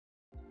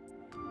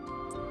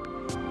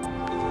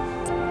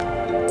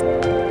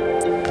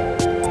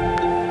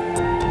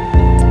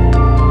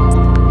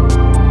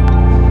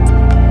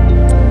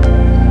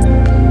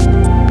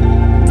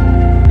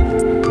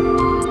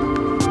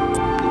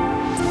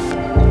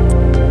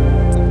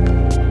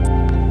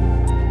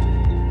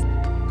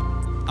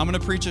going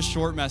to preach a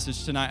short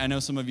message tonight. I know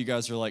some of you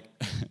guys are like,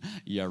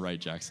 yeah, right,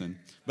 Jackson.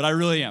 But I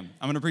really am.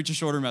 I'm going to preach a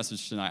shorter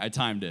message tonight. I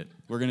timed it.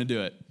 We're going to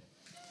do it.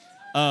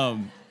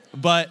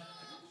 But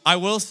I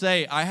will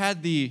say I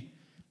had the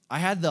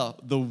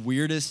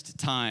weirdest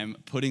time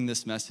putting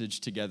this message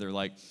together.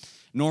 Like,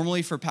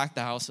 normally for Pack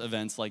the House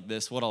events like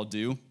this, what I'll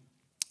do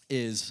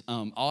is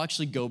I'll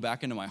actually go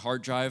back into my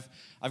hard drive.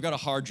 I've got a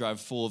hard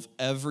drive full of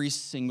every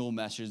single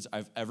message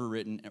I've ever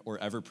written or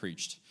ever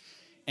preached.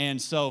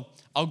 And so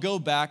I'll go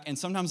back, and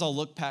sometimes I'll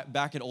look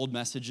back at old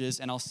messages,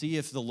 and I'll see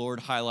if the Lord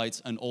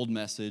highlights an old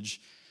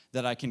message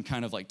that I can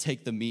kind of like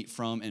take the meat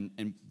from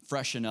and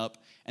freshen up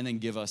and then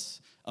give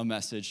us a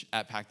message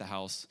at Pack the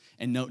House.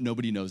 And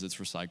nobody knows it's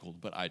recycled,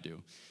 but I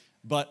do.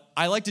 But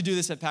I like to do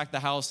this at Pack the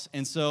House,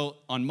 and so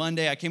on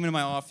Monday, I came into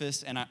my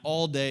office, and I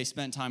all day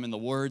spent time in the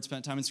Word,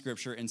 spent time in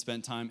Scripture, and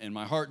spent time in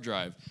my hard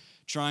drive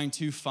trying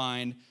to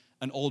find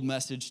an old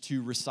message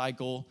to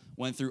recycle.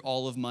 Went through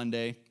all of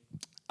Monday.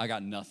 I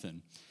got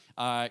nothing.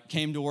 I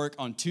came to work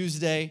on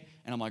Tuesday,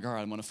 and I'm like, all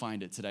right, I'm going to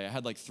find it today. I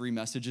had like 3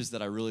 messages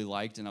that I really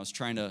liked, and I was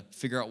trying to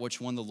figure out which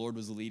one the Lord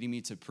was leading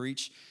me to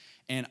preach.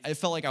 And I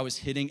felt like I was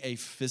hitting a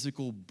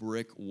physical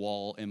brick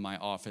wall in my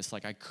office.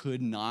 Like I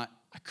could not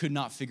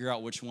figure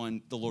out which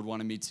one the Lord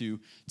wanted me to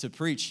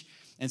preach.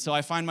 And so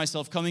I find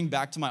myself coming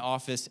back to my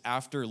office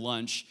after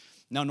lunch.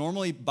 Now,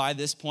 normally by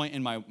this point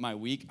in my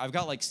week, I've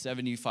got like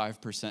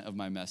 75% of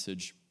my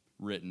message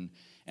written.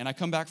 And I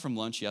come back from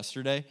lunch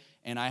yesterday,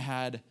 and I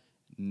had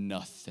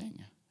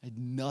nothing.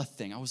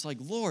 I was like,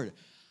 Lord,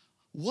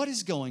 what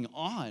is going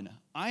on?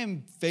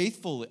 I'm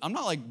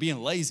not like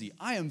being lazy.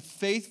 I am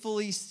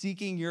faithfully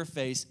seeking your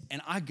face,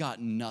 and I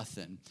got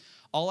nothing.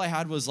 All I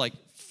had was like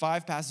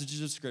 5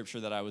 passages of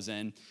scripture that I was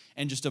in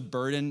and just a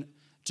burden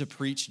to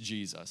preach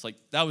Jesus. Like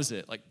that was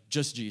it, like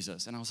just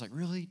Jesus. And I was like,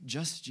 really?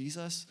 Just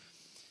Jesus?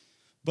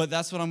 But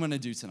that's what I'm going to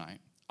do tonight.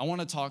 I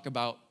want to talk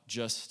about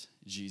just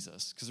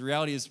Jesus. Because the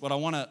reality is what I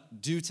want to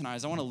do tonight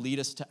is I want to lead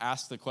us to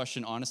ask the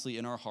question honestly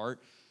in our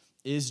heart,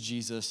 is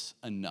Jesus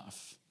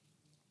enough?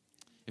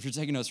 If you're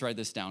taking notes, write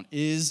this down.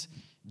 Is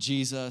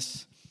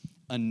Jesus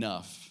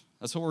enough?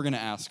 That's what we're going to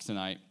ask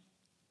tonight.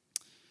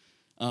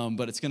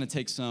 But it's going to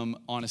take some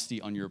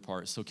honesty on your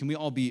part. So can we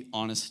all be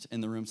honest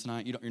in the room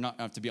tonight? You're not going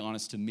to have to be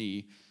honest to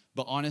me,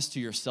 but honest to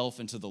yourself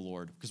and to the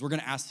Lord. Because we're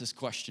going to ask this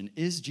question,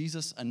 is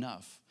Jesus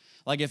enough?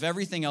 Like if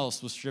everything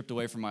else was stripped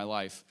away from my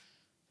life,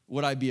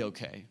 would I be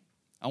okay?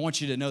 I want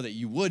you to know that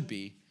you would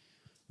be,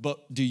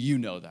 but do you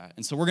know that?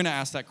 And so we're going to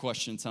ask that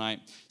question tonight.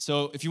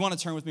 So if you want to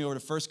turn with me over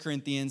to 1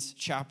 Corinthians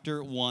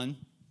chapter 1,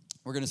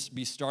 we're going to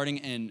be starting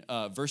in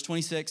verse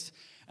 26,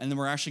 and then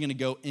we're actually going to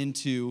go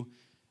into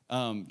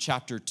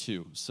chapter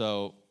 2.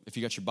 So if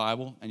you got your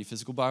Bible, any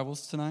physical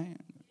Bibles tonight,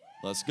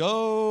 let's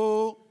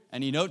go.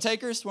 Any note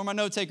takers? Where are my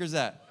note takers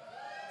at?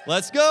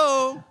 Let's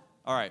go.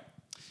 All right.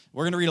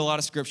 We're going to read a lot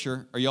of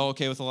scripture. Are y'all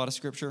okay with a lot of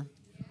scripture?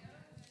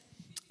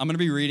 I'm going to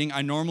be reading.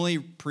 I normally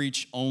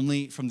preach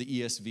only from the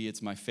ESV.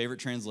 It's my favorite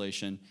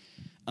translation,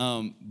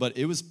 but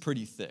it was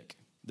pretty thick.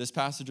 This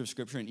passage of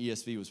scripture in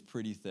ESV was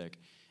pretty thick,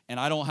 and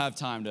I don't have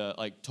time to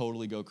like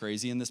totally go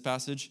crazy in this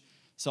passage,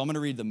 so I'm going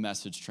to read the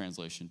Message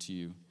translation to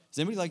you. Does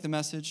anybody like the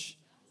Message?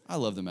 I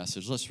love the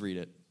Message. Let's read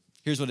it.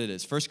 Here's what it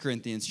is. 1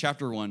 Corinthians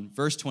chapter 1,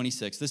 verse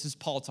 26. This is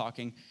Paul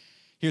talking.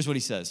 Here's what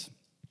he says.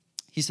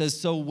 He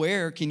says, so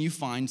where can you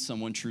find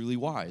someone truly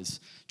wise,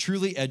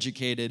 truly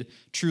educated,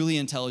 truly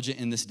intelligent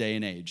in this day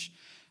and age?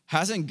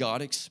 Hasn't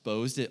God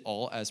exposed it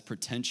all as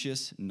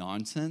pretentious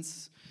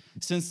nonsense?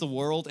 Since the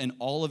world and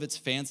all of its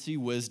fancy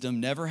wisdom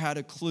never had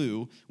a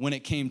clue when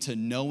it came to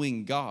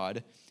knowing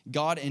God,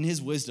 God in his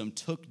wisdom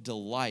took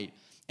delight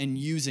in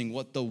using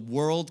what the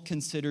world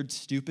considered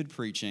stupid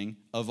preaching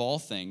of all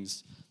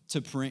things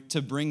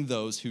to bring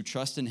those who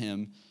trust in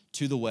him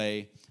to the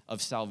way of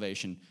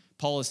salvation.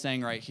 Paul is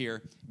saying right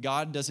here,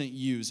 God doesn't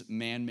use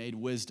man-made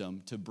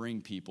wisdom to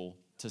bring people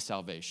to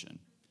salvation.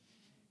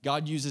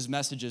 God uses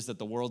messages that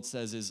the world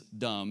says is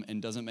dumb and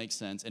doesn't make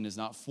sense and is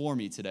not for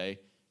me today.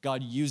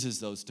 God uses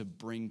those to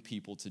bring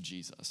people to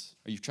Jesus.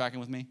 Are you tracking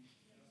with me?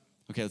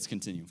 Okay, let's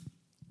continue.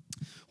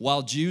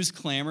 While Jews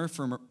clamor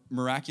for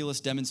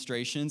miraculous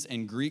demonstrations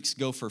and Greeks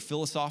go for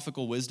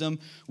philosophical wisdom,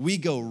 we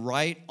go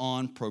right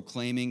on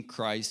proclaiming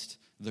Christ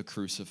the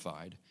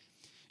crucified.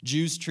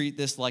 Jews treat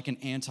this like an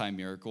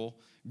anti-miracle.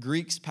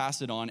 Greeks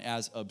pass it on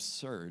as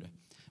absurd.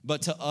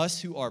 But to us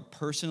who are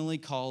personally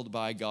called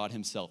by God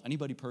himself.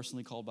 Anybody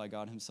personally called by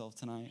God himself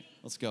tonight?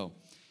 Let's go.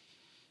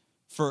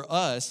 For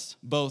us,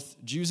 both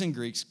Jews and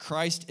Greeks,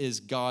 Christ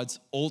is God's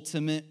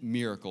ultimate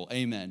miracle.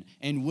 Amen.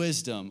 And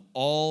wisdom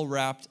all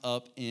wrapped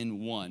up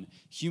in one.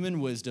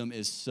 Human wisdom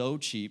is so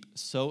cheap,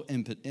 so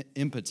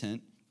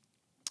impotent.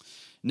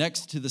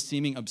 Next to the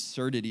seeming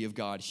absurdity of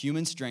God,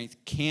 human strength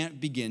can't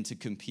begin to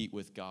compete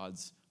with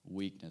God's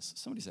weakness.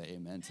 Somebody say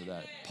amen to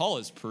that. Paul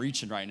is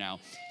preaching right now.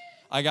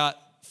 I got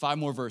 5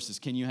 more verses.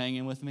 Can you hang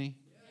in with me?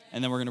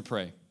 And then we're going to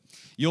pray.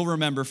 You'll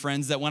remember,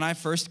 friends, that when I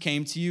first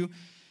came to you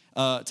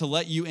to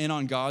let you in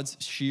on God's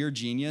sheer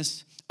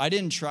genius, I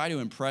didn't try to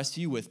impress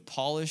you with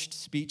polished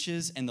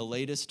speeches and the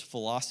latest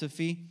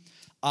philosophy.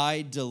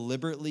 I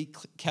deliberately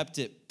kept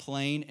it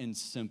plain and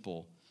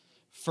simple.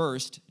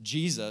 First,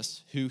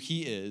 Jesus, who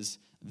he is,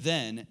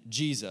 then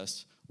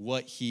Jesus,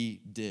 what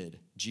he did.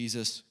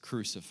 Jesus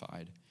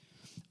crucified.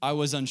 I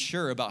was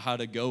unsure about how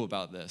to go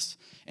about this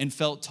and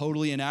felt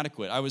totally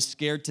inadequate. I was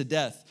scared to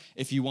death,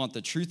 if you want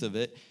the truth of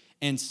it.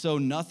 And so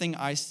nothing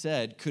I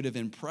said could have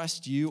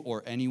impressed you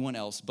or anyone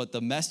else, but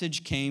the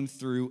message came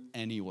through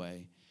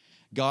anyway.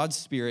 God's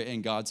Spirit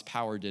and God's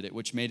power did it,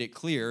 which made it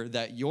clear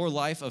that your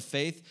life of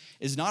faith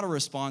is not a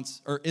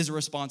response, or is a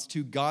response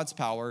to God's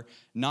power,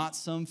 not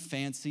some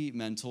fancy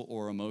mental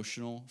or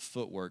emotional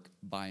footwork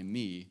by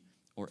me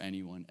or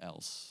anyone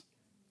else.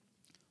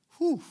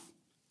 Whew,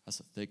 that's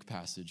a thick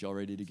passage. Y'all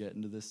ready to get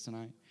into this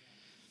tonight?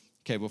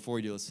 Okay, before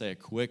we do, let's say a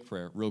quick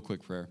prayer, real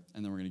quick prayer,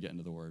 and then we're going to get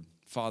into the word.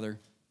 Father,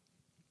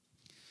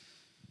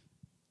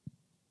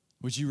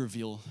 would you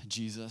reveal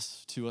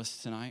Jesus to us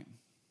tonight?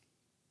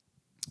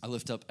 I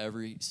lift up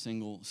every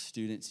single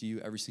student to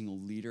you, every single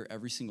leader,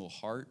 every single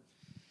heart.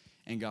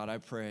 And God, I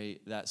pray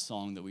that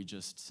song that we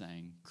just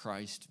sang,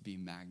 Christ be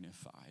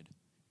magnified,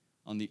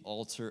 on the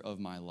altar of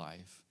my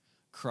life.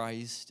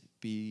 Christ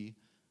be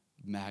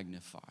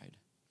magnified.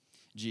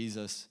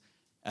 Jesus,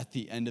 at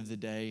the end of the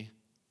day,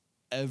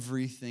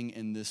 everything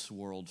in this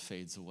world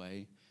fades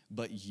away,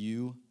 but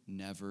you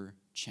never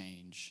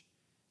change.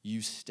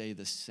 You stay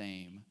the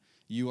same.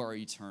 You are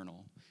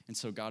eternal. And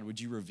so, God, would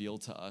you reveal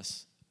to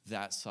us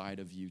that side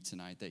of you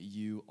tonight, that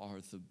you are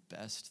the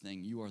best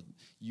thing.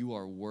 You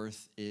are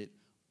worth it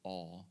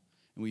all.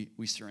 And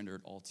we surrender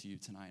it all to you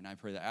tonight. And I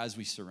pray that as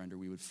we surrender,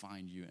 we would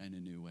find you in a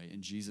new way.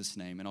 In Jesus'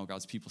 name, and all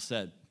God's people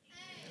said,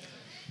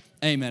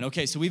 Amen.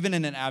 Okay, so we've been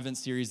in an Advent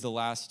series the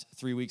last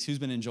 3 weeks. Who's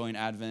been enjoying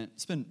Advent?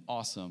 It's been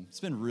awesome. It's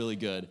been really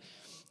good.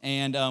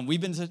 And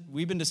we've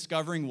been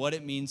discovering what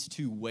it means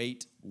to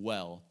wait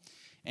well.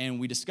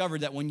 And we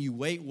discovered that when you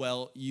wait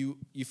well, you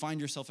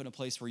find yourself in a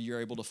place where you're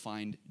able to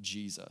find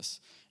Jesus.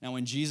 Now,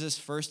 when Jesus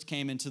first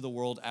came into the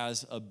world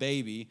as a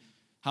baby,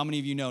 how many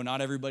of you know not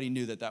everybody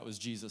knew that was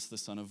Jesus, the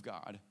Son of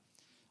God?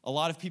 A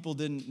lot of people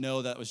didn't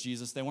know that was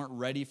Jesus. They weren't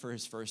ready for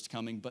his first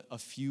coming, but a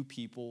few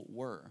people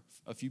were.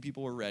 A few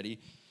people were ready,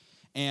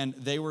 and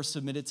they were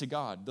submitted to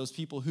God. Those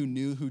people who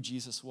knew who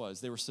Jesus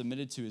was, they were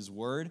submitted to his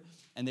word,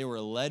 and they were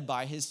led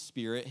by his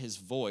Spirit, his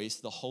voice,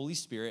 the Holy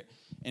Spirit.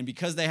 And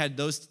because they had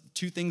those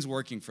two things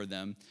working for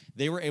them,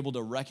 they were able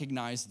to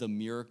recognize the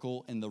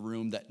miracle in the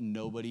room that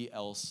nobody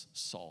else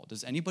saw.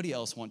 Does anybody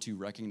else want to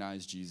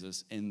recognize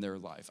Jesus in their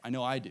life? I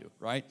know I do,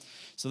 right?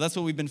 So that's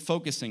what we've been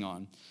focusing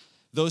on.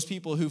 Those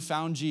people who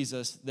found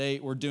Jesus, they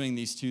were doing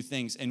these two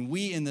things. And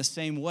we, in the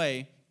same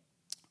way,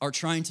 are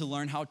trying to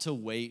learn how to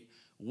wait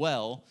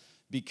well,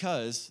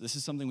 because this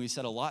is something we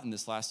said a lot in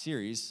this last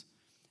series.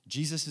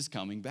 Jesus is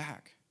coming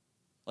back.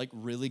 Like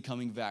really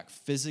coming back,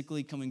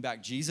 physically coming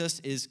back.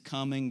 Jesus is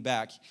coming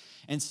back.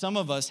 And some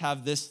of us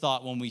have this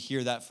thought when we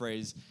hear that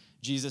phrase,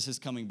 Jesus is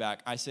coming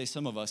back. I say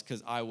some of us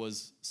because I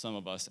was some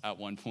of us at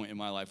one point in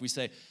my life. We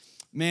say,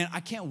 man,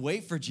 I can't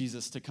wait for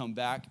Jesus to come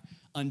back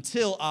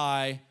until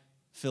I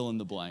fill in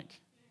the blank.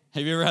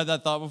 Have you ever had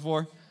that thought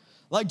before?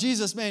 Like,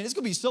 Jesus, man, it's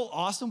going to be so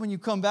awesome when you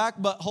come back,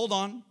 but hold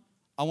on,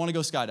 I want to go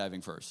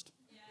skydiving first.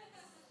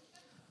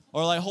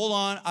 Or like, hold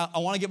on, I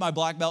want to get my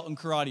black belt in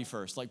karate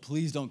first. Like,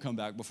 please don't come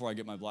back before I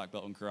get my black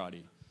belt in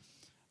karate.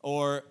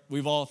 Or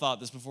we've all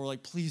thought this before,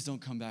 like, please don't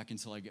come back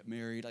until I get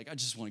married. Like, I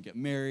just want to get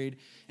married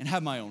and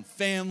have my own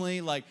family.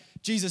 Like,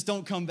 Jesus,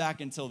 don't come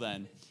back until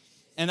then.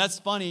 And that's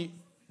funny,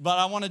 but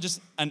I want to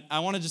just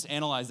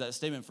analyze that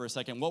statement for a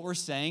second. What we're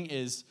saying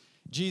is,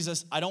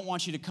 Jesus, I don't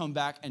want you to come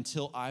back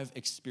until I've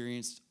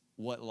experienced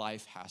what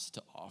life has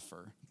to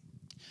offer.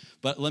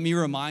 But let me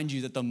remind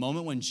you that the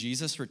moment when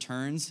Jesus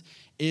returns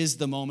is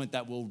the moment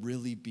that we'll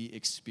really be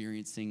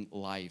experiencing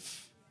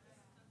life.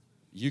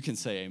 You can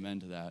say amen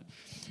to that.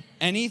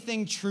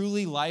 Anything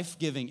truly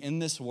life-giving in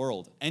this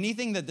world,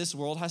 anything that this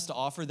world has to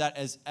offer that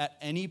is at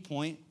any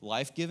point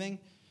life-giving,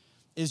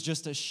 is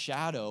just a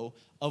shadow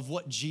of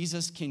what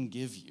Jesus can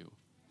give you.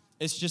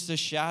 It's just a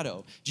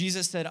shadow.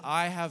 Jesus said,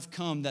 I have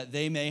come that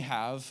they may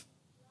have.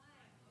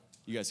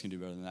 You guys can do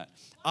better than that.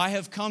 I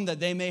have come that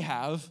they may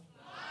have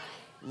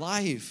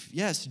life.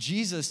 Yes,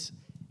 Jesus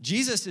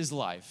is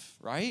life,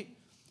 right?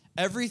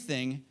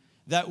 Everything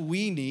that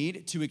we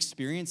need to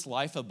experience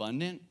life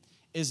abundant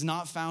is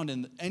not found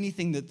in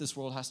anything that this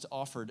world has to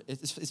offer.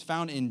 It's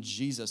found in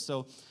Jesus.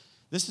 So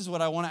this is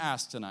what I want to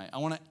ask tonight. I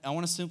want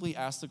to simply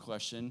ask the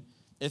question,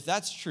 if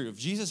that's true, if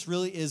Jesus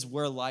really is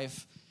where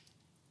life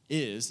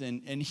is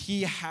and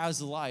he has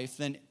life,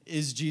 then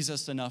is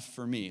Jesus enough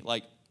for me?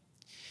 Like,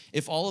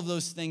 if all of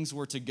those things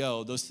were to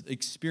go, those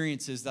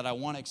experiences that I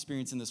want to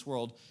experience in this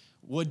world,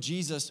 would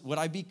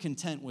I be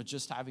content with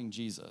just having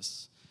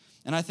Jesus?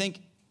 And I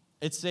think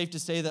it's safe to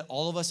say that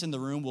all of us in the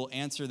room will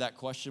answer that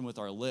question with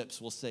our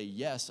lips. We'll say,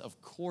 yes, of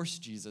course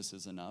Jesus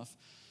is enough.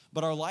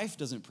 But our life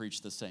doesn't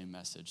preach the same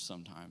message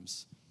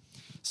sometimes.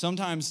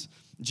 Sometimes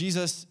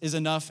Jesus is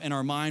enough in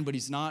our mind, but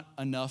he's not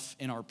enough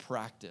in our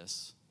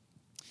practice.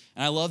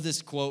 And I love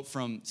this quote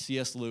from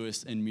C.S.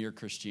 Lewis in Mere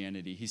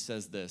Christianity. He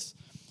says this.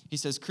 He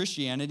says,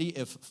 Christianity,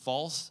 if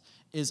false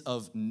is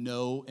of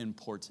no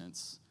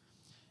importance,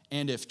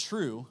 and if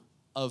true,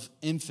 of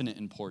infinite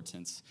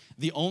importance.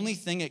 The only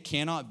thing it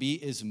cannot be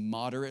is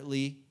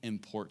moderately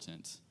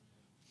important.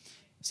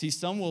 See,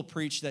 some will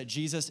preach that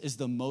Jesus is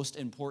the most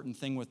important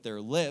thing with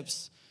their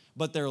lips,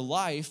 but their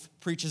life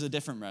preaches a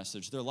different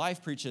message. Their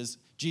life preaches,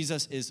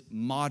 Jesus is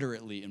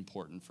moderately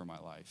important for my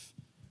life.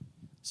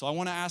 So I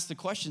want to ask the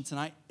question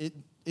tonight,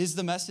 is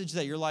the message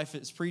that your life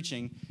is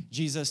preaching,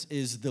 Jesus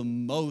is the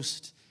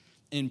most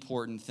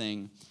important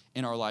thing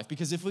in our life?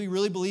 Because if we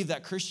really believe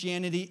that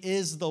Christianity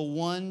is the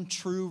one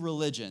true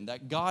religion,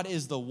 that God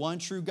is the one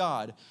true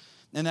God,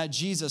 and that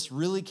Jesus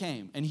really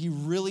came and he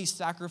really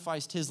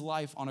sacrificed his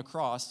life on a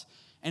cross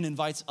and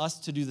invites us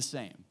to do the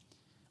same,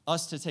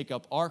 us to take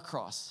up our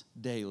cross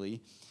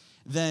daily,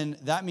 then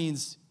that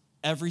means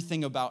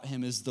everything about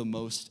him is the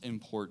most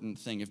important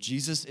thing. If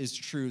Jesus is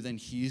true, then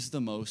he's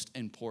the most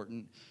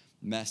important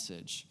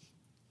message.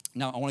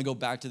 Now, I want to go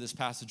back to this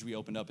passage we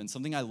opened up, and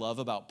something I love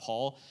about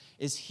Paul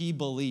is he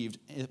believed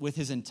with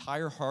his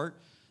entire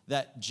heart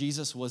that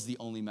Jesus was the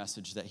only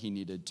message that he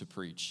needed to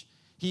preach.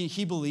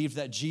 He believed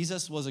that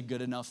Jesus was a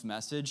good enough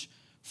message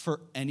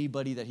for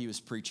anybody that he was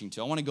preaching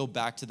to. I want to go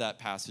back to that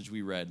passage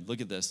we read.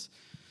 Look at this.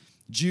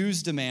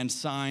 Jews demand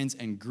signs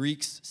and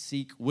Greeks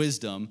seek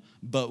wisdom,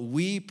 but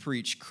we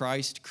preach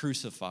Christ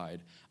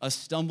crucified, a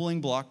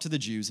stumbling block to the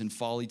Jews and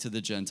folly to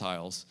the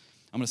Gentiles.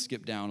 I'm going to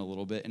skip down a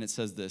little bit, and it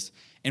says this.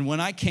 And when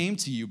I came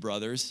to you,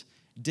 brothers,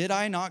 did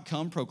I not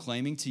come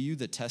proclaiming to you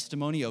the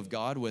testimony of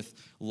God with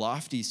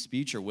lofty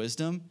speech or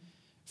wisdom?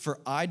 For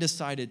I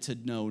decided to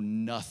know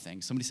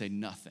nothing. Somebody say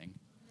nothing.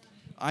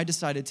 I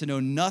decided to know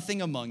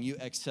nothing among you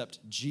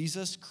except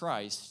Jesus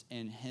Christ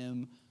and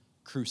him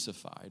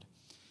crucified.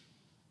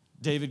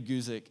 David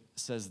Guzik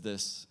says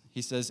this.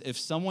 He says, if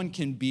someone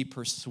can be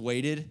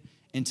persuaded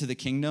into the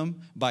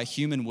kingdom by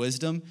human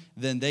wisdom,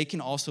 then they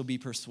can also be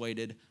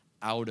persuaded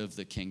out of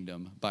the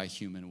kingdom by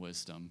human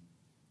wisdom.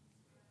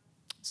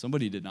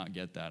 Somebody did not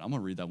get that. I'm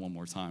going to read that one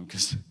more time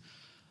because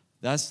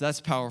that's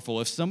powerful.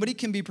 If somebody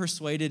can be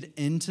persuaded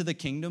into the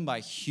kingdom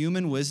by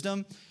human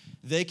wisdom,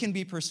 they can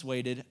be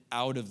persuaded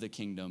out of the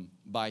kingdom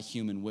by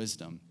human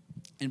wisdom.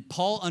 And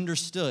Paul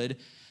understood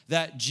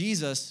that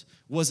Jesus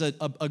was a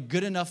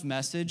good enough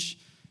message,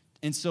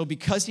 and so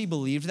because he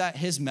believed that,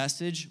 his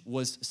message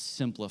was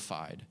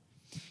simplified.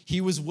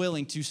 He was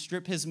willing to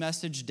strip his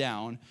message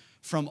down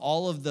from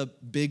all of the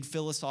big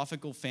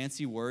philosophical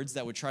fancy words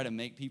that would try to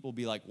make people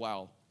be like,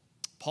 wow,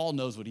 Paul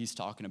knows what he's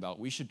talking about.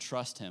 We should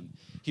trust him.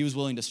 He was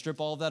willing to strip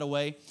all of that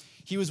away.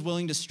 He was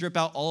willing to strip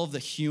out all of the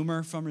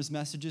humor from his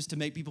messages to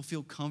make people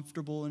feel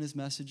comfortable in his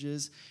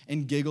messages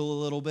and giggle a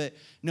little bit.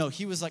 No,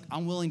 he was like,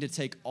 I'm willing to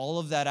take all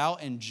of that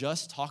out and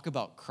just talk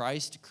about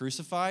Christ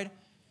crucified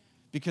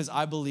because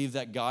I believe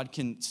that God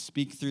can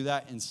speak through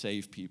that and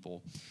save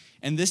people.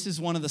 And this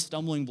is one of the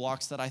stumbling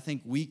blocks that I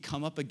think we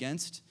come up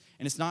against,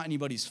 and it's not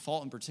anybody's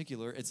fault in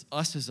particular, it's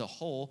us as a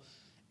whole.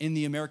 In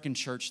the American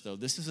church, though,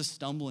 this is a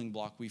stumbling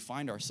block we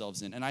find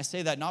ourselves in. And I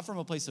say that not from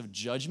a place of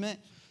judgment,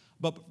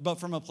 but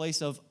from a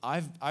place of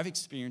I've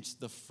experienced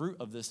the fruit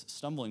of this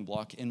stumbling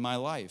block in my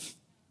life.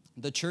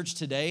 The church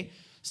today,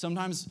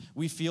 sometimes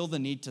we feel the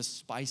need to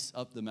spice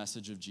up the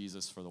message of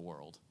Jesus for the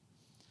world.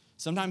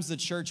 Sometimes the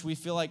church, we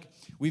feel like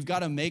we've got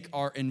to make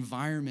our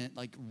environment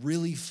like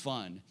really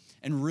fun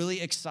and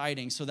really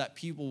exciting so that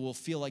people will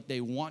feel like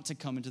they want to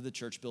come into the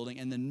church building,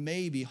 and then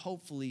maybe,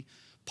 hopefully,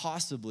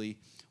 possibly,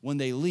 when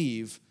they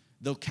leave,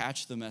 they'll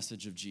catch the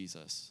message of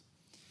Jesus.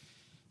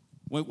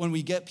 When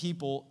we get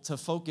people to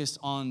focus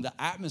on the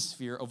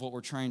atmosphere of what we're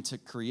trying to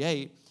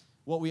create,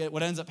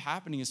 what ends up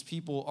happening is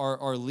people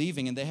are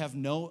leaving and they have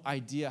no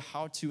idea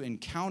how to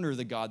encounter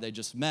the God they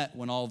just met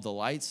when all of the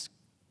lights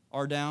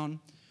are down,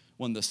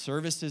 when the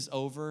service is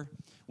over,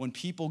 when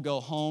people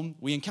go home.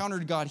 We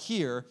encountered God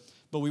here,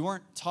 but we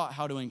weren't taught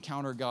how to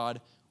encounter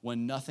God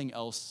when nothing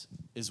else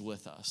is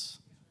with us.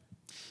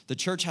 The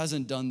church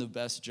hasn't done the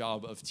best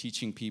job of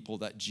teaching people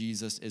that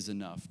Jesus is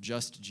enough,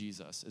 just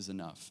Jesus is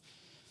enough.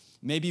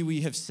 Maybe we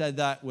have said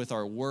that with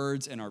our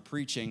words and our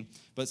preaching,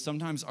 but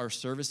sometimes our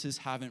services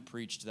haven't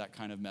preached that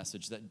kind of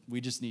message, that we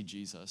just need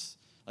Jesus.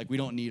 Like, we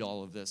don't need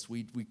all of this.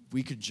 We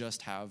could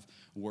just have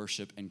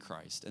worship in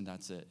Christ, and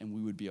that's it, and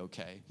we would be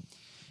okay.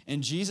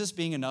 And Jesus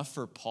being enough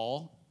for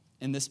Paul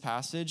in this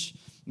passage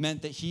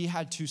meant that he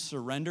had to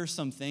surrender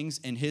some things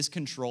in his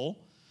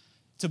control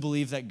to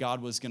believe that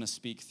God was going to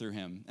speak through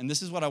him. And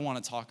this is what I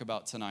want to talk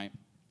about tonight.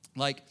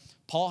 Like,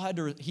 Paul had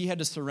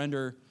to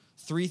surrender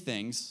 3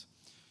 things.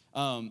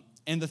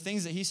 And the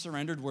things that he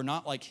surrendered were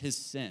not like his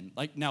sin.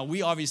 Like, now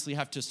we obviously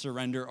have to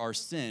surrender our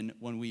sin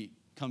when we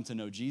come to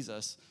know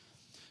Jesus.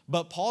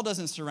 But Paul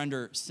doesn't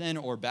surrender sin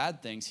or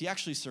bad things. He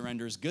actually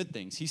surrenders good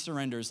things. He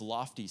surrenders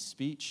lofty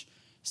speech,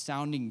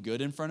 sounding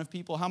good in front of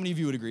people. How many of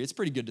you would agree? It's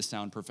pretty good to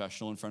sound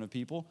professional in front of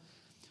people.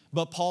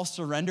 But Paul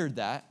surrendered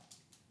that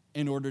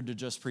in order to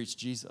just preach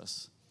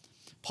Jesus.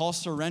 Paul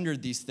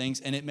surrendered these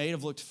things, and it may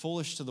have looked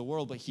foolish to the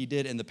world, but he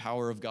did, and the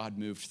power of God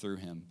moved through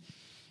him.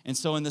 And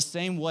so in the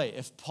same way,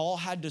 if Paul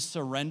had to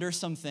surrender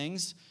some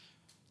things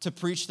to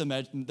preach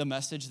the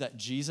message that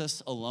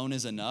Jesus alone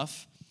is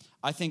enough,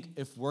 I think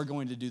if we're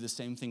going to do the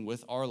same thing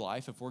with our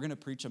life, if we're going to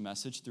preach a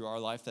message through our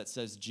life that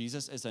says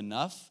Jesus is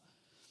enough,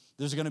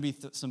 there's going to be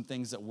some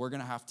things that we're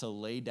going to have to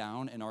lay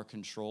down in our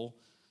control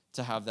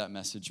to have that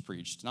message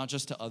preached, not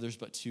just to others,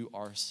 but to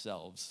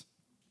ourselves.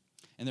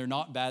 And they're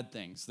not bad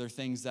things. They're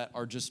things that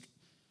are just,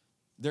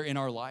 they're in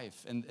our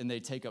life, and they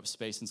take up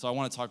space. And so I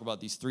want to talk about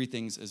these three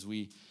things as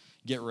we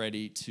get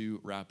ready to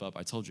wrap up.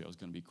 I told you I was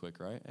going to be quick,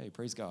 right? Hey,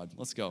 praise God.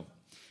 Let's go.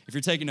 If you're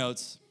taking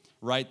notes,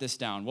 write this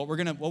down. What we're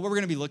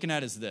gonna be looking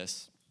at is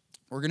this.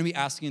 We're gonna be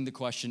asking the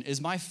question, is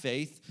my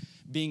faith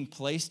being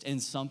placed in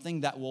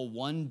something that will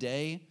one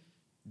day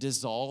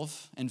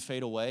dissolve and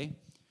fade away?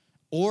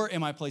 Or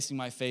am I placing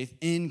my faith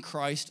in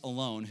Christ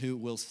alone, who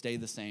will stay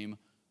the same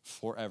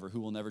forever, who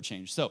will never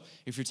change? So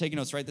if you're taking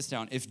notes, write this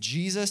down. If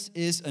Jesus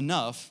is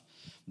enough,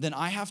 then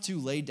I have to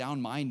lay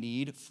down my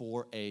need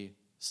for a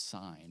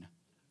sign.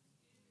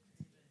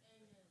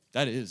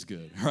 That is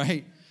good,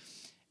 right?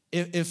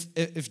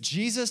 If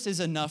Jesus is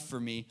enough for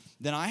me,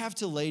 then I have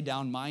to lay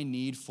down my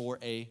need for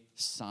a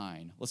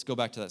sign. Let's go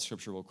back to that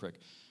scripture real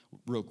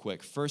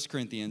quick. 1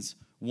 Corinthians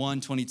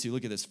 1:22.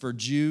 Look at this. For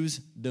Jews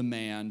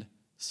demand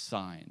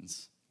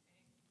signs.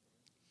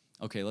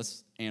 Okay,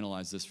 let's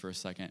analyze this for a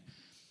second.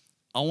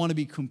 I want to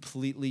be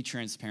completely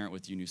transparent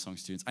with you, New Song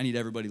students. I need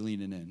everybody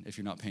leaning in if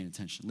you're not paying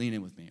attention. Lean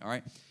in with me, all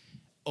right?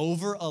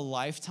 Over a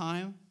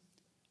lifetime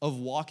of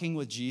walking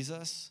with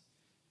Jesus,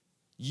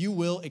 you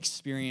will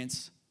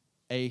experience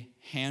a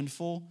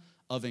handful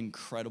of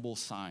incredible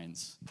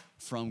signs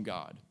from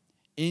God.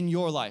 In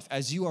your life,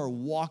 as you are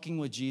walking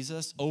with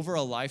Jesus over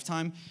a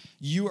lifetime,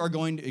 you are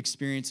going to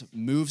experience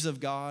moves of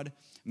God,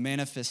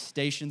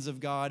 manifestations of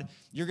God.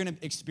 You're going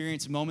to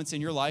experience moments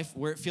in your life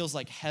where it feels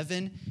like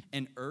heaven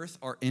and earth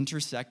are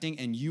intersecting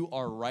and you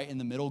are right in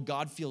the middle.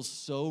 God feels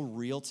so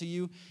real to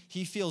you.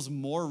 He feels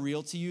more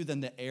real to you than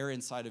the air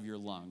inside of your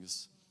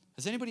lungs.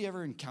 Has anybody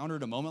ever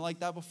encountered a moment like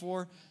that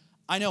before?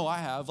 I know I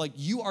have. Like,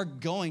 you are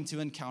going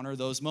to encounter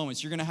those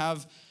moments. You're going to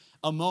have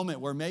a moment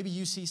where maybe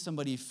you see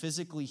somebody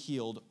physically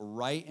healed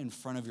right in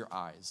front of your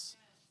eyes.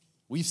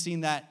 We've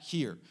seen that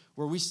here,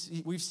 where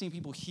we've seen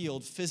people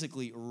healed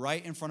physically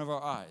right in front of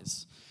our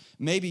eyes.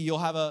 Maybe you'll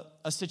have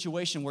a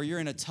situation where you're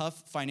in a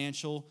tough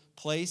financial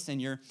place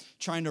and you're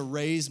trying to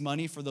raise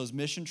money for those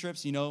mission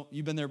trips. You know,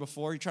 you've been there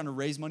before. You're trying to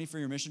raise money for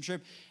your mission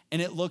trip,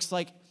 and it looks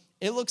like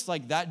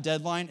that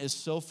deadline is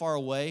so far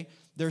away,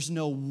 there's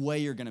no way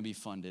you're going to be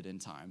funded in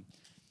time.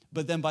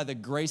 But then by the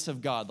grace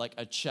of God, like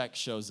a check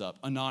shows up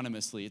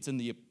anonymously. It's in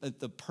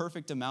the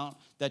perfect amount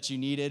that you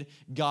needed.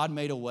 God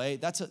made a way.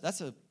 That's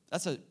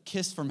a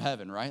kiss from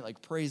heaven, right?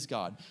 Like, praise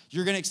God.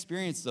 You're going to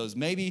experience those.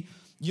 Maybe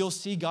you'll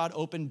see God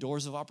open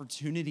doors of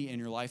opportunity in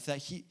your life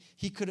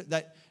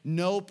that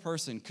no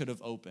person could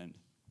have opened.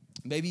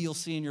 Maybe you'll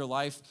see in your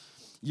life,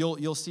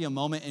 you'll see a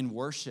moment in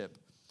worship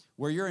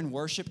where you're in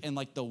worship and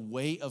like the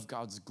weight of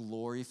God's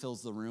glory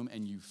fills the room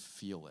and you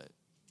feel it.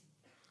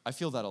 I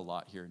feel that a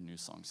lot here in New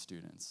Song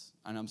students,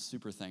 and I'm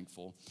super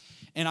thankful.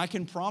 And I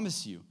can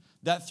promise you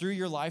that through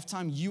your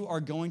lifetime, you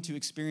are going to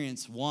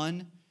experience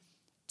one,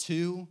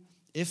 two,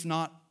 if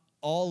not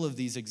all of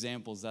these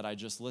examples that I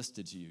just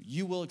listed to you.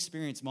 You will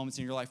experience moments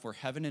in your life where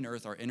heaven and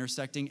earth are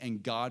intersecting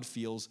and God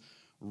feels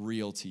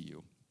real to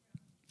you.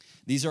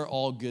 These are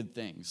all good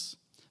things.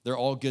 They're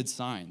all good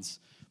signs.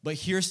 But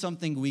here's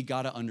something we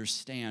got to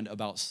understand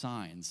about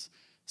signs.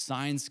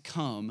 Signs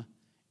come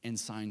and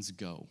signs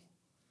go.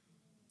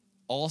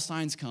 All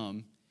signs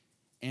come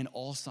and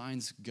all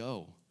signs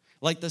go.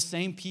 Like the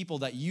same people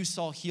that you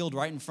saw healed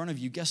right in front of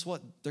you, guess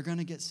what? They're going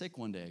to get sick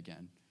one day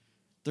again.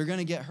 They're going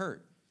to get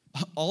hurt.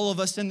 All of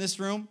us in this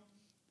room,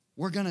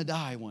 we're going to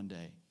die one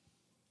day.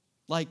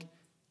 Like,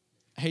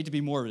 I hate to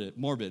be morbid,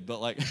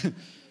 but like,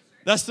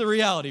 that's the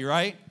reality,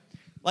 right?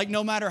 Like,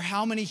 no matter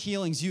how many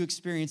healings you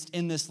experienced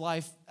in this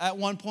life, at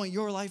one point,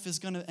 your life is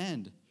going to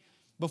end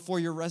before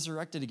you're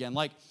resurrected again.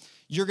 Like,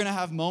 you're going to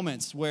have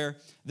moments where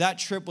that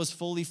trip was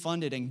fully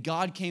funded and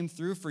God came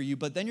through for you,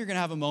 but then you're going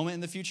to have a moment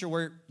in the future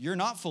where you're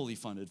not fully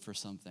funded for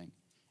something,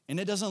 and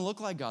it doesn't look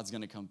like God's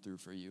going to come through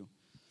for you.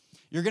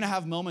 You're going to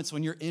have moments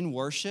when you're in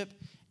worship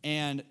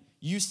and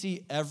you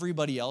see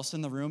everybody else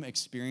in the room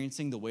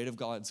experiencing the weight of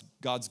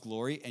God's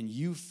glory, and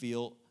you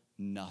feel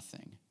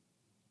nothing.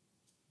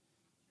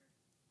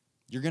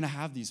 You're going to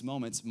have these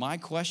moments. My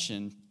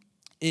question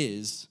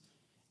is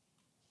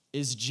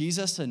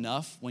Jesus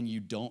enough when you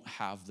don't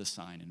have the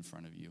sign in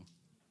front of you?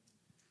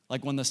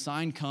 Like when the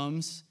sign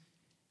comes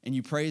and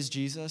you praise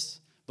Jesus,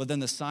 but then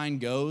the sign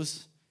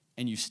goes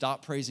and you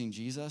stop praising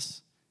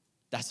Jesus,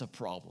 that's a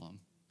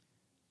problem.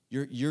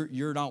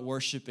 You're not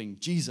worshiping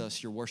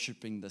Jesus, you're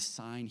worshiping the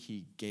sign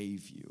he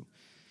gave you.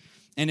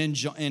 And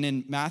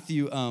in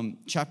Matthew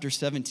chapter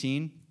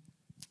 17,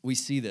 we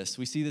see this.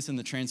 We see this in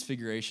the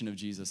transfiguration of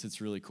Jesus.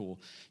 It's really cool.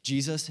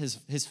 Jesus,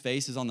 his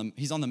face is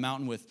he's on the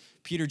mountain with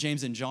Peter,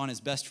 James, and John, his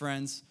best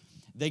friends.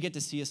 They get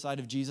to see a side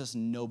of Jesus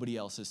nobody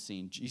else has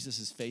seen.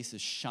 Jesus' face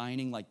is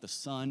shining like the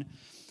sun.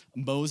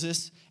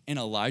 Moses and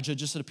Elijah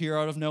just appear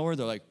out of nowhere.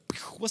 They're like,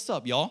 "What's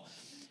up, y'all?"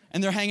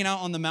 And they're hanging out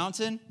on the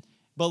mountain.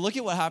 But look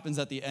at what happens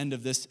at the end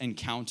of this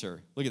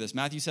encounter. Look at this,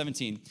 Matthew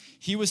 17.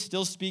 He was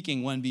still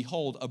speaking when,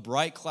 behold, a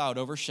bright cloud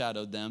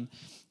overshadowed them,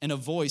 and a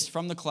voice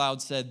from the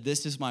cloud said,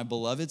 "This is my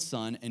beloved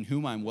Son, in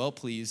whom I'm well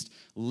pleased.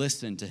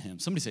 Listen to him."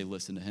 Somebody say,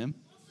 listen to him.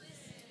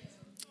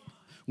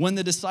 When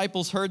the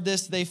disciples heard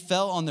this, they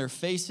fell on their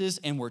faces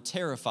and were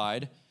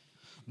terrified.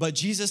 But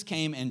Jesus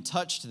came and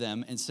touched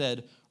them and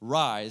said,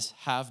 "Rise,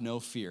 have no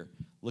fear."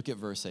 Look at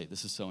verse 8.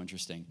 This is so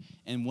interesting.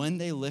 And when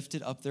they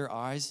lifted up their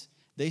eyes,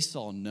 they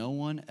saw no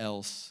one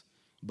else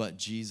but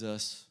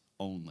Jesus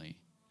only.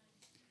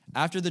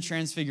 After the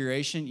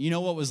transfiguration, you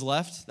know what was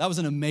left? That was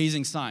an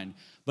amazing sign.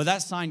 But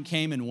that sign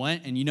came and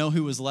went, and you know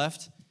who was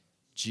left?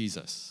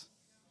 Jesus.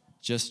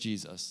 Just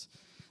Jesus.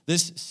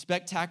 This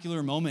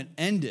spectacular moment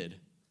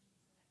ended,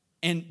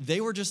 and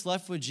they were just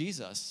left with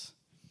Jesus.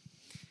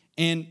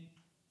 And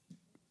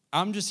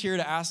I'm just here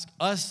to ask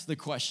us the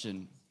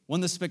question,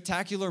 when the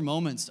spectacular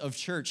moments of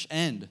church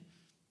end,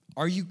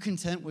 are you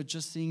content with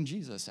just seeing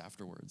Jesus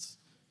afterwards?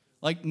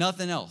 Like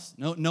nothing else.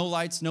 No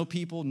lights, no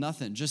people,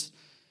 nothing. Just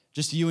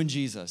you and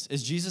Jesus.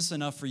 Is Jesus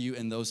enough for you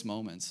in those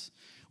moments?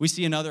 We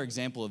see another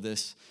example of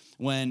this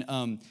when,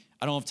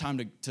 I don't have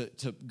time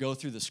to go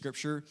through the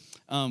scripture,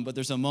 but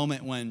there's a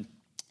moment when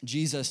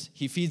Jesus,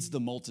 he feeds the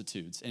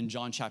multitudes in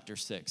John chapter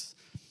 6.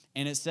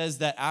 And it says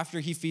that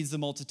after he feeds the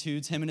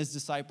multitudes, him and his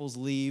disciples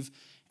leave,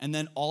 and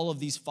then all of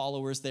these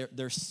followers,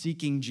 they're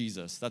seeking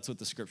Jesus. That's what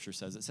the scripture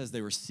says. It says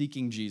they were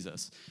seeking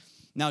Jesus.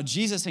 Now,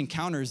 Jesus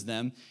encounters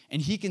them,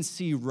 and he can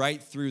see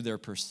right through their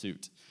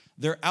pursuit.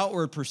 Their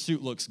outward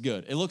pursuit looks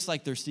good. It looks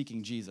like they're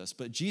seeking Jesus,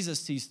 but Jesus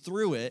sees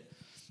through it,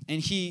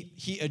 and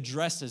he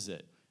addresses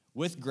it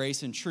with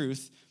grace and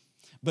truth.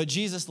 But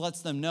Jesus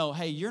lets them know,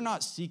 hey, you're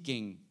not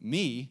seeking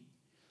me.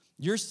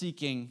 You're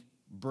seeking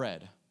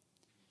bread.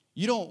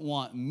 You don't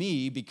want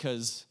me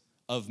because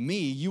of me.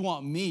 You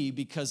want me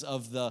because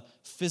of the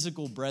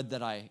physical bread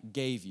that I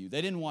gave you.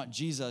 They didn't want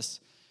Jesus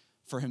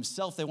for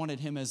himself. They wanted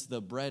him as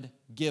the bread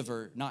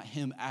giver, not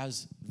him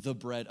as the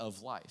bread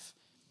of life.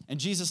 And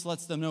Jesus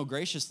lets them know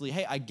graciously,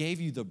 hey, I gave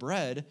you the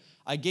bread.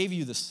 I gave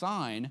you the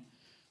sign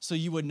so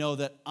you would know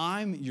that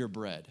I'm your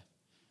bread.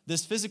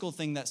 This physical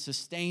thing that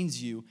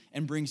sustains you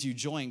and brings you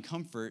joy and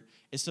comfort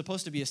is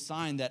supposed to be a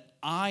sign that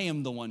I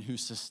am the one who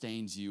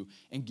sustains you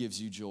and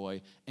gives you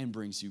joy and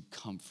brings you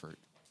comfort.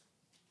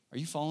 Are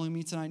you following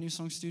me tonight, New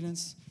Song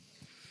students?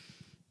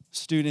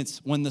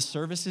 Students, when the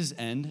services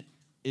end,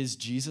 is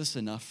Jesus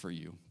enough for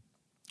you?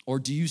 Or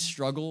do you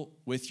struggle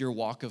with your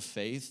walk of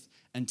faith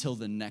until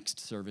the next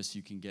service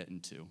you can get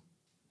into?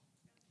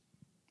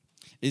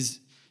 Is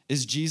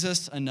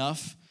Jesus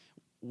enough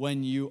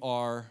when you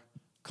are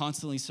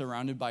constantly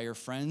surrounded by your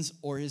friends,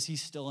 or is he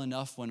still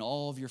enough when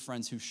all of your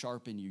friends who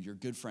sharpen you, your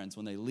good friends,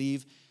 when they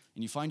leave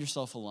and you find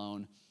yourself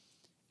alone,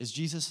 is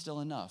Jesus still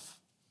enough?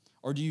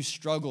 Or do you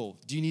struggle?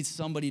 Do you need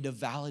somebody to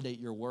validate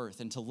your worth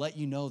and to let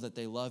you know that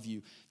they love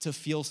you, to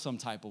feel some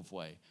type of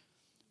way?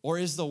 Or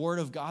is the word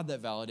of God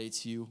that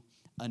validates you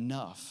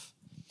enough?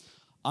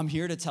 I'm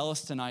here to tell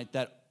us tonight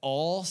that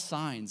all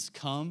signs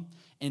come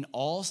and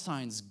all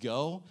signs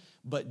go,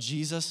 but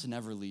Jesus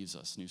never leaves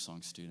us, New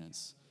Song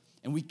students.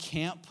 And we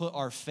can't put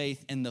our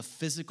faith in the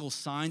physical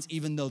signs,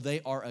 even though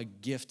they are a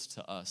gift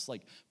to us.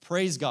 Like,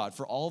 praise God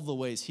for all of the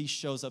ways he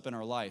shows up in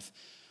our life.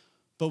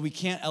 But we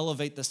can't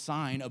elevate the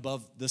sign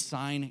above the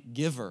sign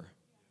giver.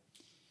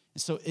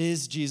 And so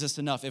is Jesus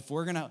enough? If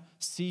we're going to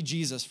see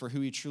Jesus for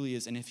who he truly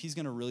is, and if he's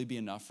going to really be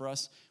enough for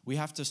us, we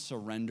have to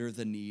surrender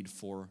the need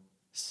for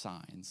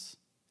signs.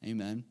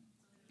 Amen.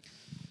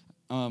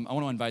 I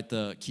want to invite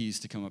the keys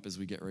to come up as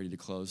we get ready to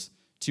close.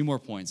 2 more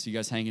points. You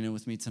guys hanging in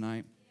with me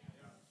tonight?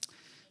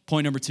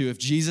 Point number 2, if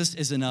Jesus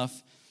is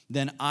enough,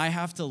 then I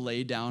have to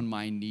lay down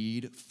my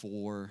need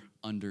for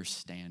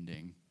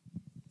understanding.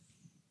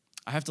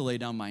 I have to lay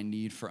down my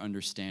need for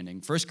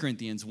understanding. 1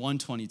 Corinthians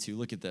 1:22,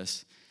 look at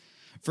this.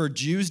 For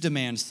Jews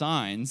demand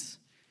signs,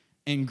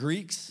 and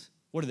Greeks,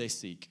 what do they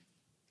seek?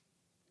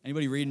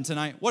 Anybody reading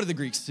tonight? What do the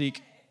Greeks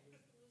seek?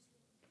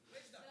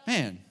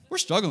 Man, we're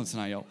struggling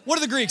tonight, y'all. What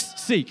do the Greeks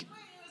seek?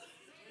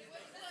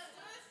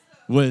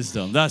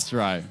 Wisdom, that's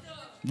right.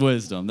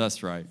 Wisdom,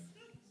 that's right.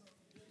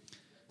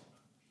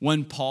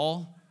 When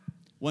Paul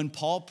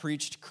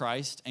preached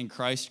Christ and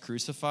Christ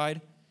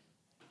crucified,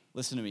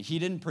 listen to me, he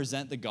didn't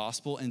present the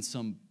gospel in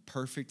some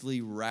perfectly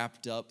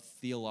wrapped up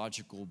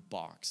theological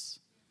box.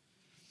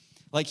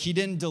 Like, he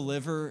didn't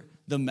deliver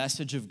the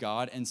message of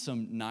God in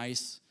some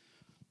nice,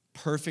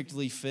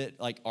 perfectly fit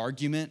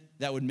argument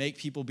that would make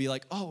people be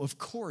like, oh, of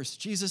course,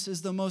 Jesus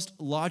is the most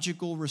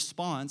logical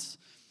response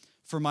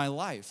for my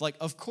life. Like,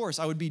 of course,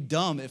 I would be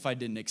dumb if I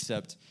didn't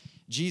accept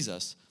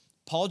Jesus.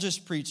 Paul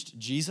just preached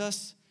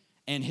Jesus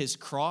and his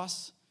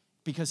cross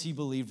because he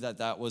believed that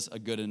that was a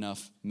good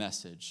enough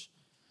message.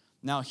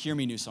 Now, hear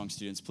me, New Song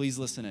students. Please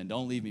listen in.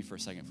 Don't leave me for a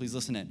second. Please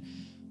listen in.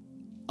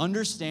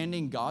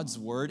 Understanding God's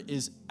word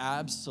is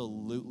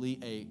absolutely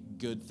a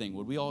good thing.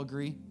 Would we all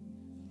agree?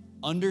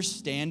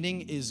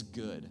 Understanding is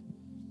good.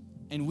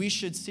 And we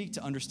should seek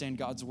to understand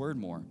God's word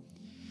more.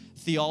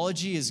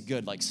 Theology is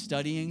good, like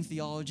studying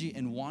theology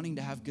and wanting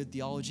to have good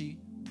theology.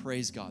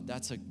 Praise God.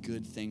 That's a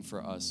good thing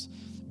for us.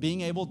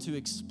 Being able to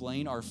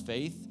explain our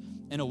faith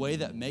in a way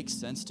that makes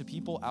sense to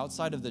people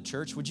outside of the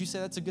church, would you say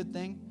that's a good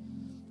thing?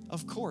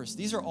 Of course.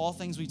 These are all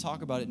things we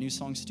talk about at New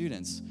Song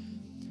Students.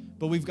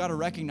 But we've got to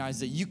recognize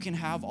that you can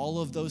have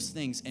all of those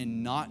things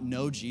and not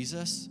know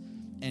Jesus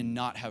and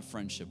not have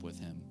friendship with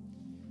him.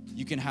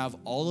 You can have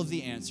all of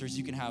the answers.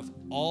 You can have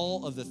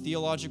all of the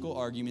theological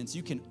arguments.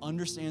 You can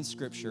understand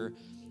Scripture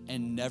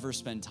and never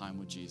spend time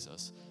with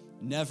Jesus.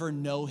 Never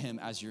know him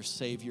as your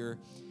Savior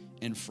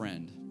and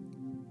friend.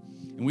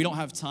 And we don't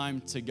have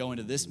time to go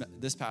into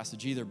this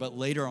passage either, but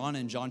later on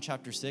in John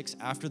chapter 6,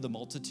 after the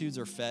multitudes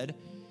are fed,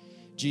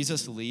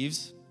 Jesus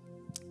leaves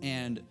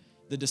and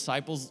the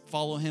disciples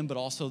follow him, but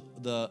also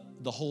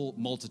the whole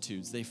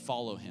multitudes, they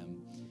follow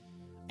him.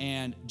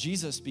 And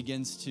Jesus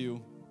begins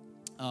to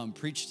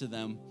preach to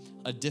them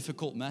a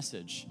difficult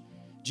message.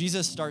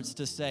 Jesus starts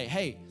to say,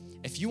 hey,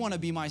 if you want to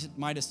be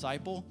my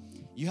disciple,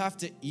 you have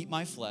to eat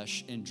my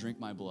flesh and drink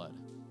my blood.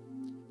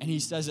 And he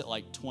says it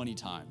like 20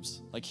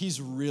 times. Like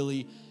he's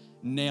really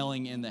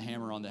nailing in the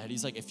hammer on the head.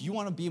 He's like, if you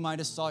want to be my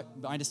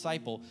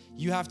disciple,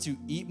 you have to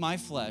eat my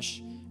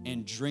flesh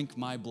and drink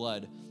my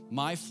blood.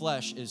 My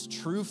flesh is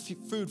true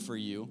food for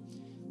you,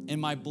 and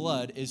my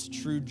blood is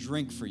true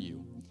drink for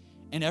you.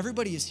 And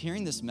everybody is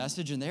hearing this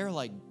message, and they're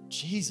like,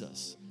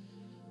 Jesus,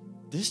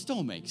 this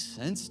don't make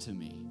sense to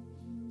me.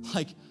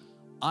 Like,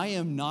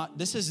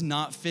 this is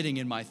not fitting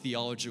in my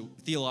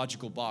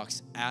theological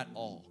box at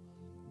all.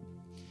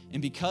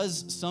 And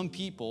because some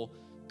people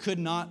could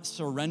not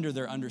surrender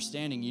their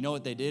understanding, you know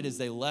what they did is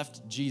they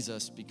left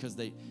Jesus because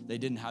they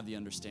didn't have the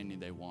understanding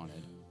they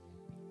wanted.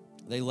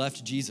 They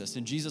left Jesus.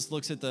 And Jesus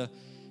looks at the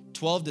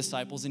 12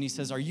 disciples and he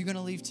says, are you going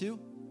to leave too?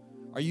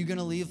 Are you going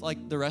to leave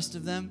like the rest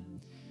of them?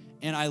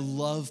 And I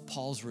love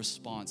Paul's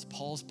response.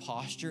 Paul's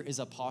posture is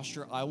a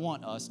posture I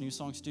want us, New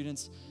Song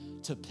students,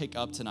 to pick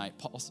up tonight.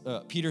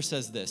 Peter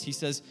says this. He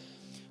says,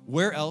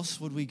 where else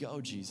would we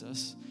go,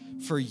 Jesus?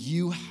 For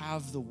you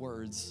have the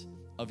words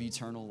of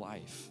eternal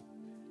life.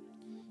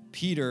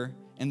 Peter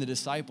and the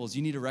disciples,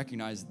 you need to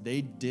recognize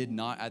they did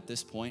not at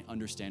this point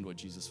understand what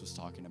Jesus was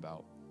talking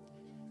about.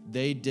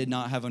 They did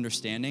not have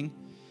understanding,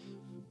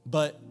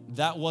 but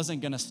that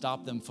wasn't going to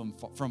stop them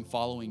from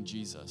following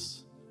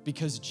Jesus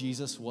because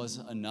Jesus was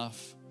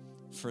enough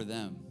for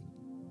them.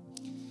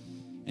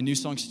 And New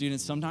Song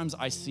students, sometimes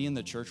I see in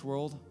the church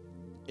world,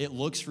 it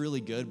looks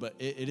really good, but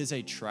it is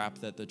a trap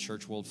that the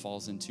church world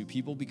falls into.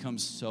 People become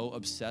so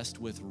obsessed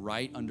with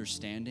right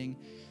understanding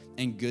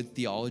and good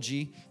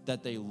theology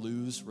that they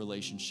lose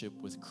relationship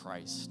with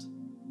Christ.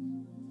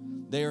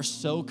 They are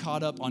so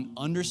caught up on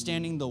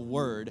understanding the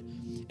word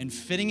and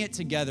fitting it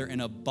together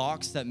in a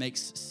box that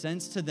makes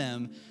sense to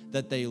them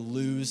that they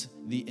lose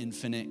the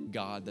infinite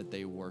God that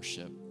they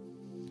worship.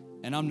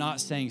 And I'm not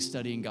saying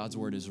studying God's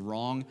word is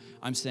wrong.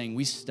 I'm saying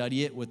we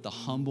study it with the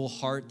humble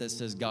heart that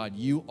says, God,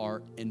 you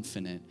are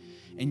infinite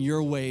and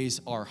your ways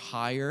are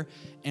higher.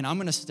 And I'm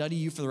going to study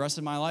you for the rest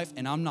of my life,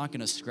 and I'm not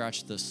going to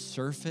scratch the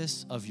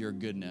surface of your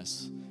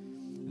goodness.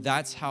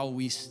 That's how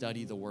we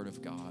study the word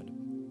of God.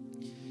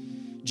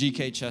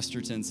 G.K.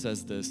 Chesterton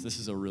says this. This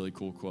is a really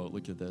cool quote.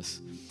 Look at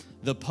this.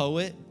 The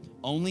poet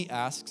only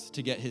asks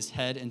to get his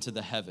head into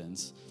the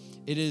heavens.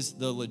 It is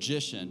the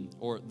logician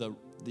or the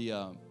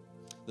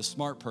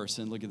smart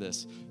person, look at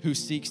this, who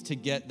seeks to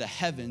get the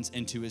heavens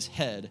into his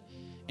head,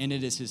 and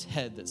it is his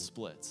head that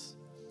splits.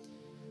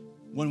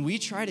 When we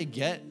try to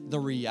get the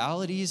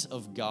realities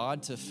of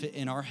God to fit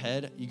in our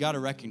head, you got to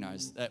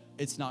recognize that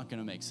it's not going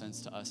to make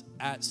sense to us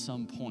at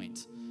some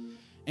point.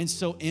 And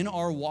so in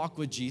our walk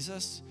with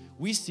Jesus,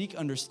 we seek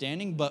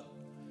understanding, but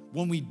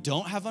when we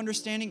don't have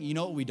understanding, you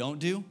know what we don't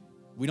do?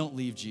 We don't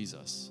leave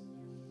Jesus.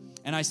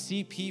 And I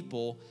see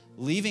people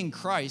leaving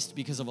Christ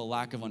because of a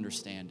lack of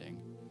understanding.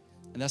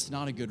 And that's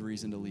not a good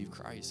reason to leave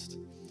Christ.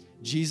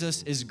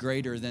 Jesus is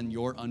greater than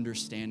your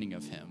understanding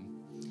of him.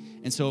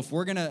 And so if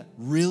we're going to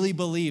really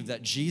believe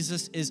that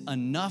Jesus is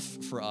enough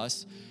for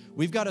us,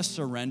 we've got to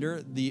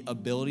surrender the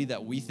ability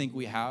that we think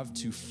we have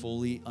to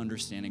fully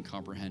understand and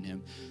comprehend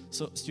him.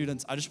 So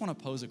students, I just want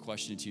to pose a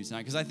question to you tonight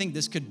because I think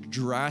this could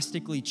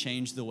drastically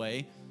change the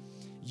way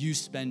you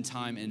spend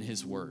time in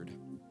his word.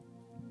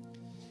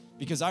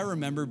 Because I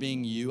remember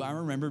being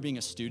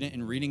a student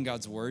and reading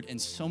God's word,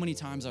 and so many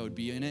times I would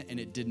be in it and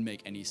it didn't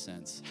make any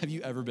sense. Have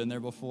you ever been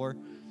there before?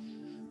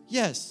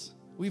 Yes,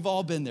 we've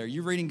all been there.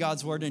 You're reading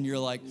God's word and you're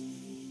like,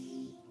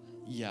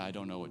 yeah, I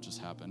don't know what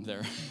just happened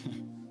there.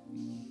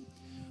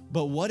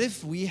 But what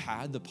if we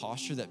had the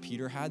posture that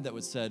Peter had that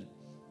would said,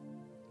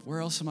 where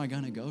else am I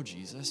going to go,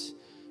 Jesus?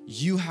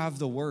 You have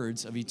the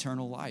words of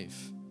eternal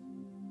life.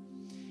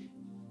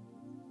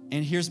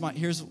 And here's what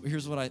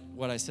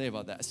I say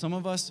about that. Some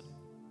of us,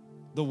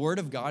 the word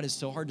of God is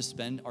so hard to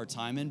spend our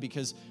time in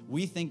because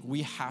we think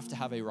we have to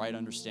have a right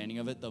understanding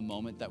of it the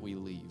moment that we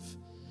leave.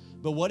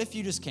 But what if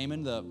you just came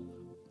in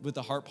with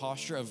the heart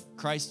posture of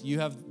Christ, you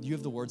have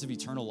the words of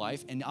eternal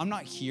life, and I'm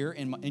not here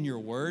in your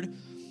word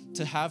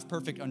to have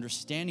perfect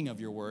understanding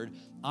of your word.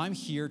 I'm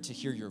here to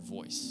hear your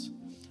voice.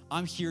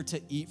 I'm here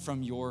to eat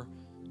from your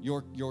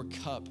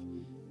cup.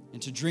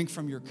 and to drink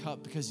from your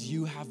cup because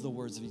you have the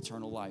words of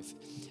eternal life.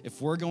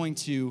 If we're going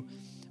to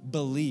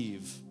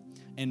believe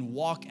and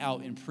walk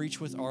out and preach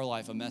with our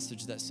life a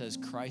message that says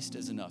Christ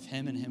is enough,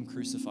 him and him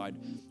crucified,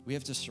 we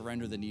have to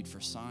surrender the need for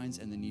signs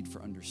and the need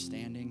for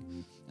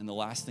understanding. And the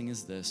last thing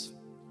is this: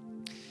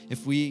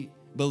 if we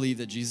believe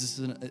that Jesus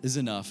is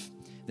enough,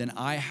 then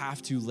I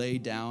have to lay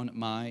down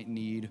my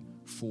need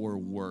for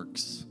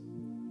works.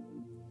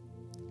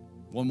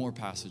 One more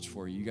passage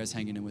for you. You guys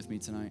hanging in with me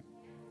tonight?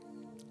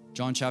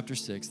 John chapter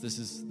 6. This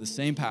is the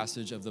same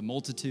passage of the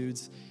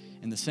multitudes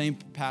and the same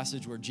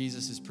passage where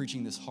Jesus is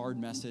preaching this hard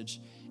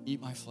message: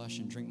 eat my flesh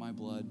and drink my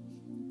blood.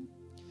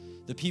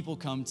 The people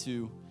come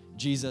to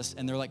Jesus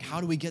and they're like, how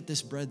do we get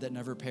this bread that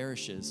never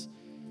perishes?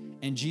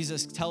 And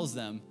Jesus tells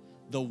them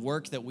the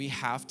work that we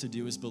have to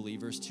do as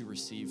believers to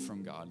receive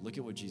from God. Look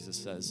at what Jesus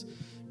says.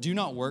 Do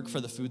not work for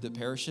the food that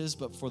perishes,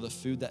 but for the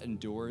food that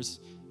endures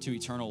to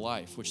eternal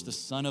life, which the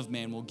Son of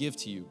Man will give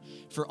to you.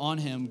 For on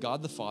him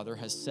God the Father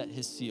has set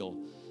his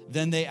seal.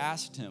 Then they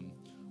asked him,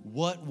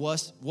 what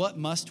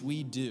must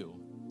we do?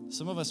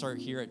 Some of us are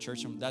here at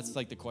church, and that's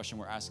like the question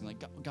we're asking,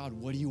 like, God,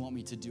 what do you want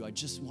me to do? I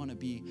just want to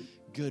be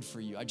good for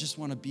you. I just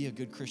want to be a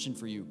good Christian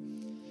for you.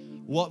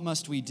 What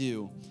must we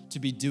do to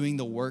be doing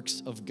the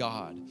works of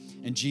God?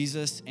 And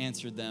Jesus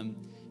answered them,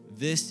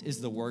 this is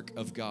the work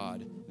of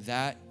God,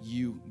 that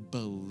you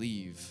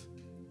believe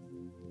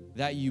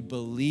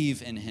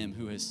in him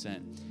who has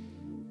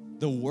sent.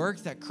 The work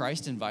that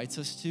Christ invites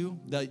us to,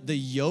 the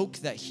yoke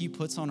that he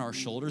puts on our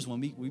shoulders when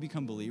we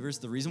become believers,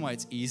 the reason why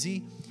it's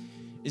easy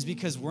is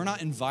because we're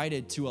not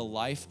invited to a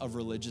life of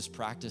religious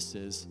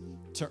practices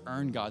to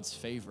earn God's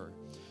favor.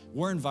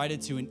 We're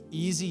invited to an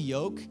easy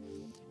yoke,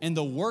 and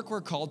the work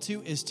we're called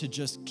to is to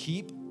just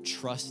keep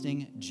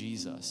trusting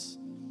Jesus.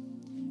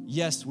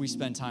 Yes, we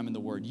spend time in the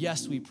Word.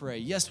 Yes, we pray.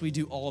 Yes, we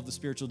do all of the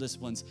spiritual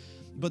disciplines.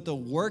 But the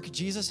work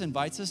Jesus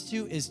invites us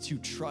to is to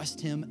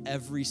trust him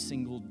every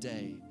single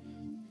day,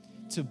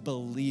 to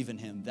believe in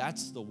him.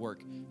 That's the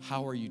work.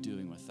 How are you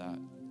doing with that?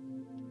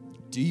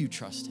 Do you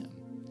trust him?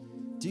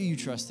 Do you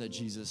trust that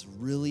Jesus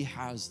really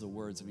has the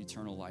words of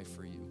eternal life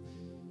for you?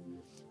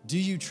 Do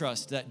you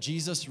trust that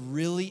Jesus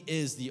really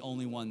is the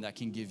only one that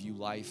can give you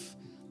life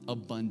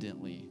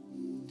abundantly?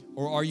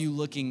 Or are you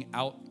looking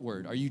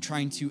outward? Are you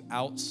trying to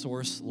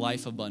outsource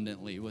life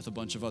abundantly with a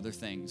bunch of other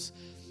things?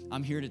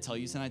 I'm here to tell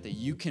you tonight that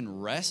you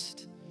can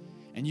rest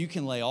and you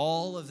can lay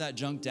all of that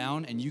junk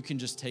down and you can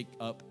just take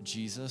up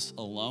Jesus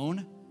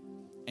alone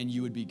and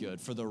you would be good.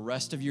 For the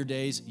rest of your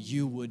days,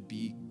 you would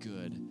be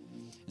good.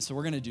 And so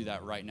we're going to do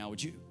that right now.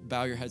 Would you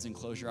bow your heads and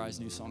close your eyes,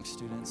 New Song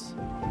students?